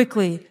 go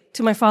quickly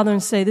to my father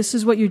and say, 'This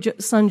is what your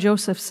son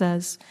Joseph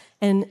says,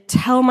 and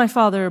tell my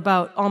father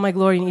about all my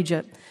glory in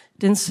Egypt.'"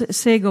 Didn't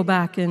say go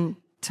back and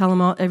tell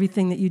him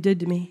everything that you did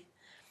to me.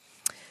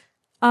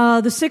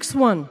 The sixth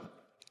one,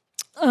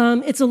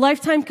 it's a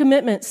lifetime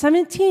commitment.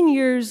 17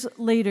 years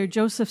later,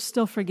 Joseph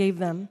still forgave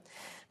them.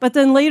 But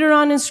then later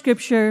on in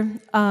Scripture,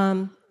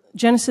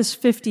 Genesis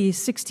 50,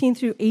 16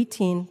 through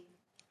 18,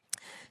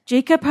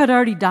 Jacob had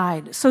already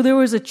died. So there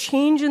was a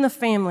change in the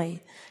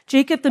family.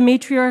 Jacob, the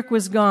matriarch,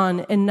 was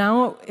gone, and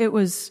now it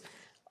was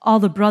all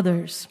the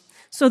brothers.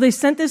 So they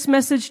sent this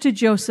message to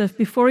Joseph.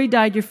 Before he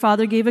died, your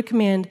father gave a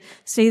command.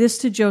 Say this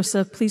to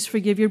Joseph, please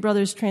forgive your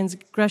brothers'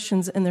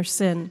 transgressions and their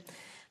sin,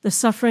 the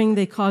suffering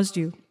they caused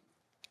you.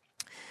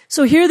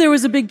 So here there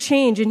was a big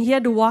change, and he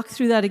had to walk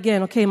through that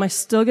again. Okay, am I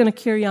still going to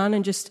carry on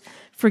and just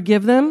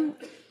forgive them?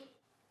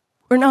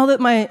 Or now that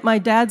my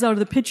dad's out of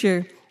the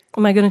picture,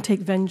 am I going to take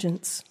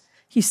vengeance?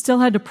 He still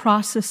had to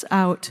process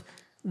out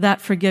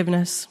that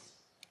forgiveness.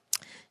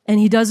 And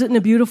he does it in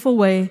a beautiful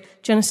way.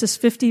 Genesis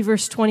 50,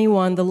 verse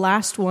 21, the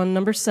last one,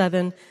 number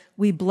 7,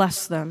 we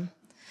bless them.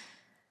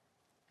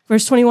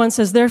 Verse 21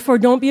 says, therefore,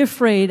 don't be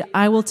afraid.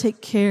 I will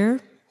take care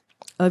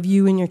of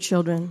you and your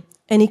children.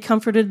 And he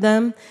comforted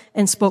them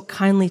and spoke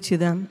kindly to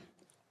them.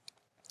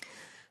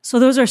 So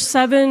those are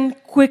 7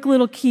 quick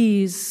little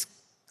keys,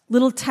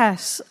 little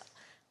tests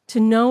to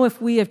know if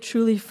we have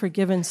truly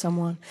forgiven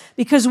someone.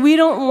 Because we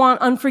don't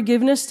want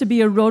unforgiveness to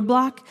be a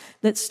roadblock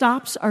that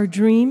stops our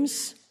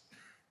dreams,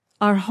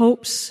 our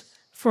hopes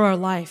for our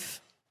life.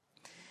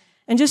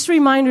 And just a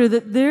reminder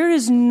that there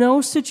is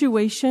no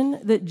situation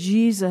that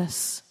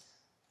Jesus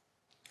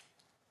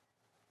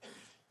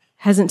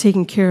hasn't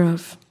taken care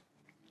of.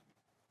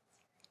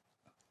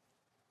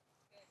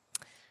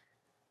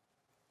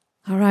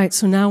 All right,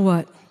 so now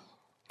what?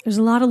 There's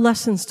a lot of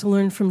lessons to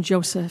learn from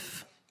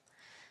Joseph.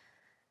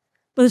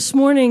 But this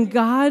morning,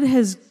 God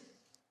has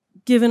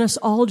given us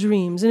all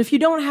dreams. And if you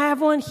don't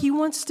have one, He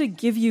wants to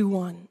give you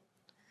one.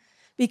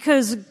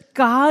 Because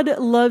God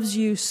loves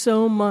you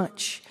so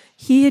much.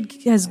 He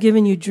has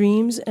given you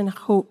dreams and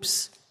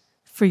hopes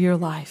for your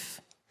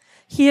life.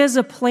 He has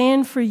a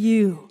plan for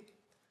you.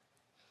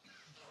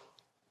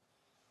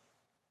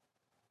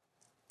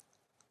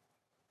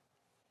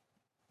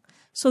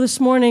 So this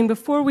morning,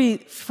 before we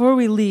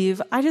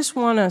leave, I just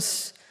want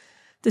us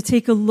to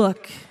take a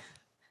look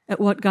at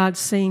what God's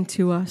saying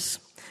to us.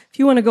 If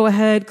you want to go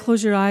ahead,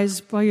 close your eyes,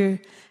 bow your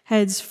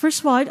heads. First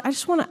of all, I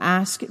just want to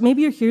ask,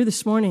 maybe you're here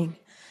this morning,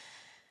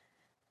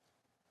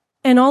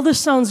 and all this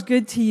sounds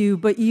good to you,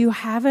 but you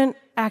haven't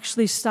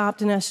actually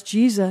stopped and asked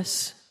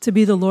Jesus to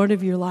be the Lord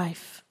of your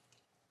life.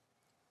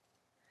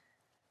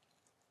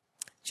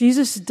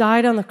 Jesus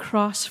died on the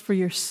cross for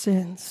your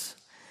sins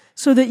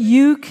so that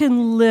you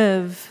can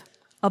live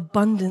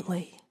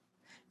abundantly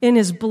in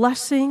His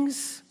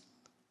blessings,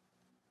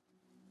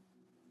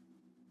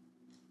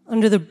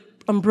 under the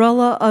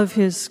umbrella of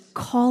His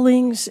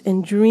callings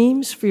and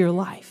dreams for your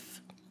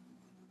life.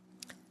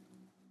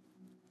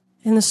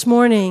 And this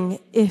morning,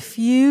 if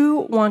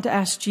you want to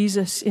ask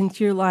Jesus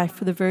into your life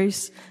for the very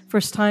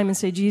first time and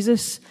say,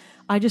 Jesus,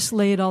 I just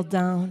lay it all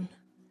down.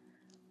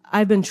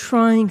 I've been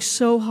trying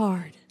so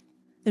hard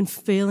and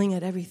failing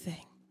at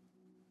everything.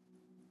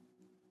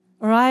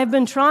 Or I've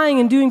been trying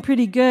and doing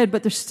pretty good,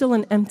 but there's still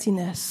an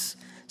emptiness.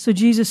 So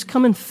Jesus,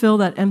 come and fill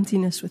that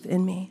emptiness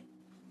within me.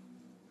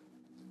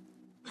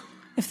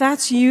 If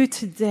that's you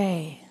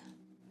today,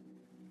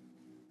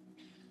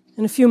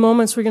 in a few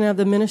moments we're going to have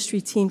the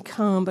ministry team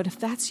come, but if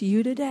that's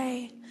you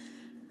today,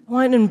 I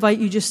want to invite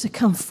you just to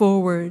come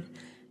forward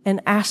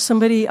and ask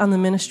somebody on the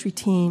ministry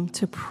team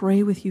to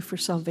pray with you for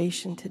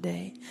salvation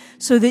today,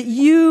 so that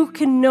you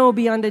can know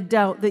beyond a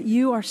doubt that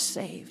you are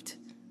saved.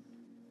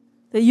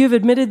 That you've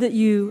admitted that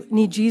you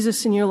need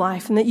Jesus in your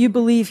life and that you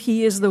believe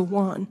He is the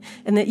one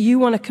and that you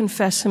want to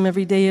confess Him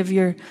every day of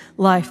your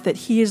life, that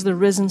He is the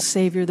risen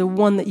Savior, the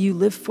one that you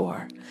live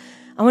for.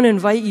 I want to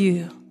invite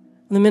you,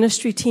 when the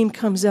ministry team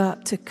comes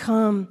up, to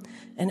come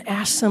and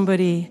ask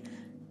somebody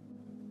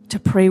to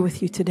pray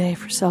with you today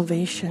for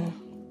salvation.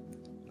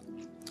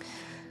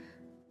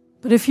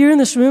 But if you're in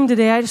this room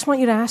today, I just want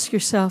you to ask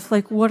yourself,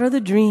 what are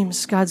the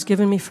dreams God's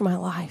given me for my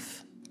life?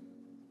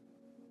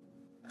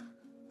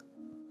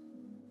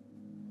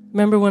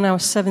 Remember when I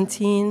was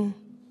 17,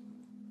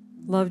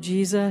 loved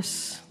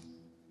Jesus?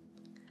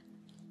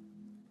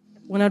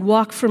 When I'd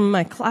walk from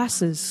my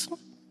classes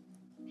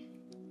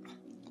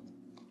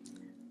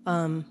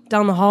down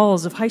the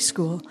halls of high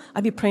school,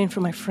 I'd be praying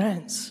for my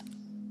friends.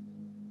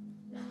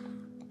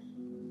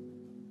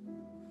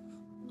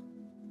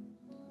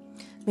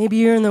 Maybe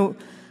you're in the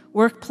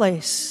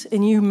workplace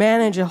and you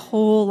manage a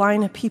whole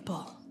line of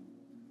people.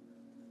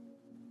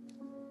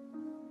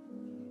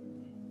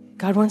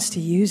 God wants to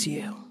use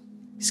you.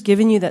 He's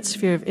given you that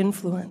sphere of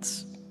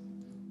influence.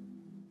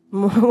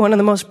 One of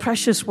the most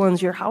precious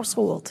ones, your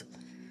household.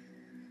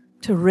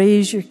 To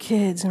raise your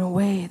kids in a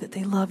way that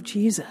they love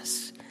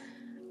Jesus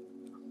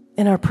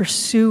and are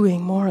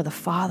pursuing more of the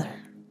Father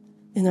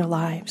in their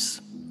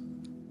lives.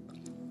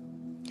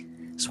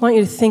 I just want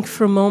you to think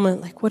for a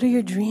moment, what are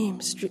your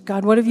dreams?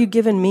 God, what have you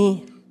given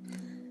me?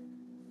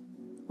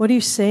 What are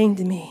you saying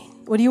to me?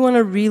 What do you want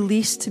to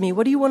release to me?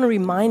 What do you want to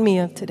remind me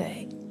of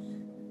today?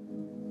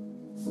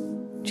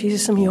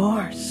 Jesus, I'm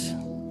yours.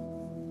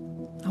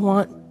 I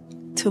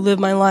want to live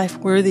my life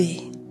worthy.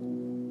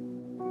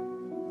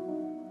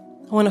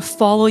 I want to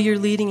follow your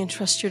leading and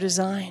trust your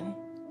design.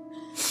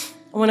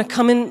 I want to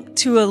come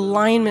into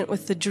alignment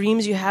with the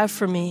dreams you have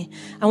for me.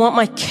 I want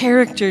my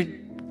character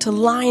to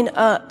line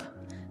up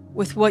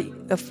with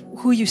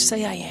who you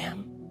say I am.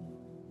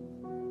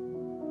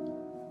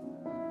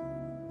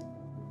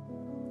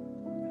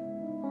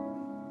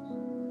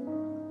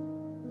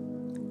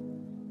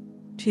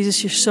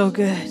 Jesus, you're so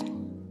good.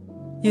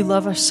 You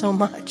love us so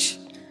much.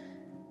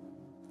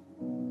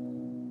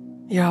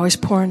 You're always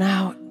pouring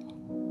out.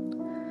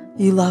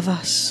 You love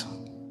us.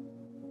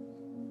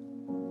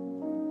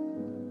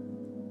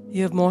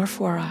 You have more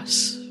for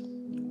us.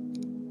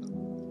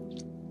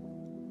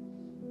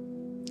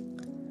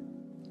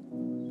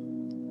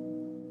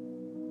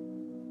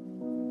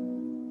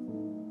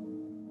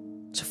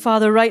 So,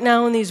 Father, right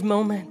now in these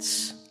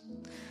moments,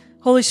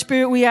 Holy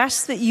Spirit, we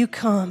ask that you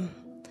come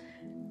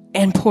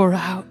and pour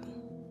out,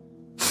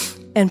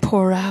 and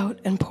pour out,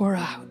 and pour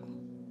out.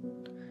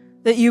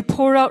 That you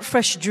pour out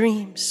fresh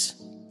dreams.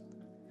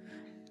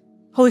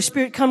 Holy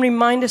Spirit, come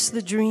remind us of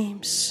the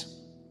dreams.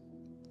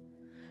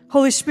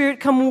 Holy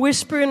Spirit, come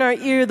whisper in our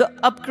ear the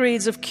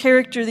upgrades of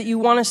character that you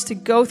want us to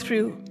go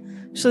through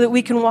so that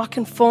we can walk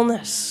in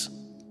fullness.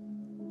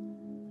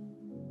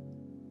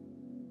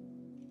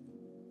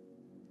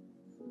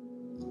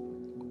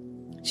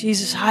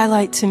 Jesus,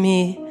 highlight to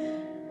me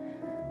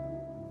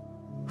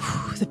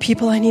the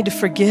people I need to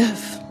forgive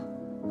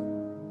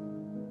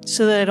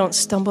so that I don't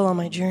stumble on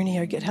my journey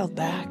or get held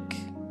back.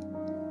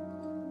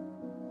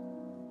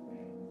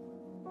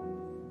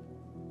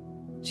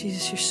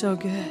 Jesus, you're so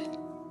good.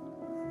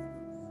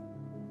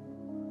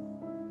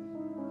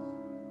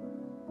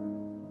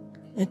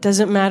 It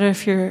doesn't matter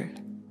if you're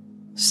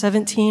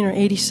 17 or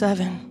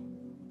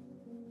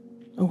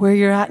 87 or where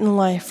you're at in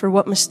life or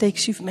what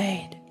mistakes you've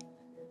made.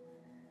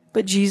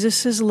 But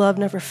Jesus' love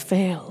never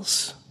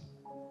fails.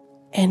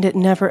 And it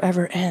never,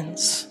 ever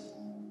ends.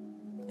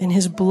 And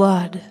his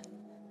blood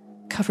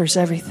covers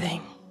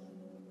everything.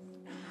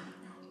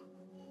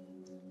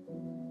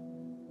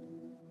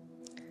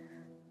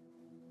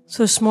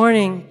 So this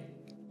morning,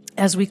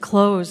 as we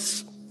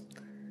close,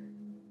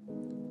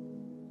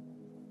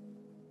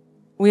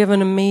 we have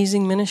an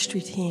amazing ministry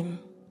team.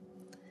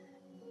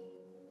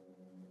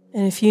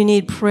 And if you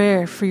need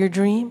prayer for your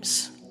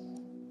dreams,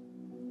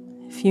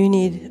 if you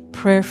need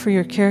prayer for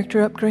your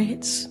character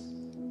upgrades,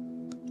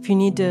 if you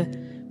need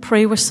to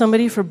pray with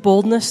somebody for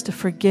boldness to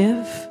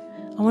forgive,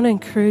 I want to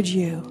encourage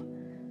you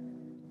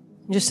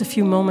in just a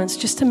few moments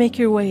just to make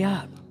your way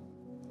up.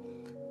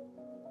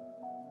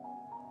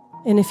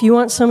 And if you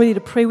want somebody to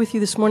pray with you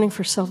this morning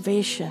for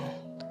salvation,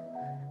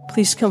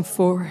 please come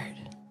forward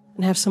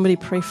and have somebody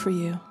pray for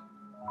you.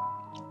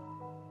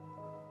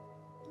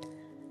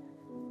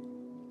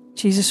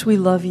 Jesus, we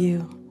love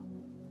you.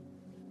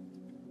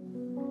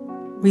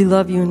 We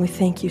love you and we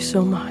thank you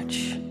so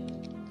much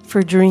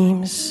for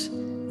dreams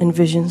and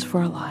visions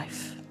for our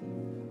life.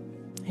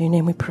 In your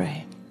name we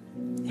pray.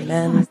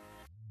 Amen.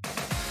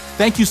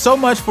 Thank you so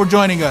much for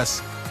joining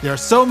us. There are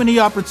so many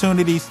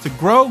opportunities to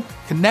grow,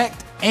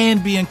 connect,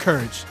 and be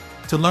encouraged.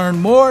 To learn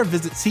more,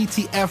 visit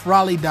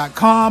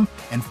ctfraleigh.com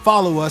and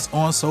follow us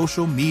on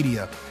social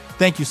media.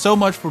 Thank you so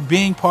much for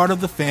being part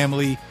of the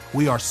family.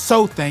 We are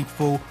so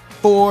thankful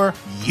for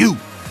you.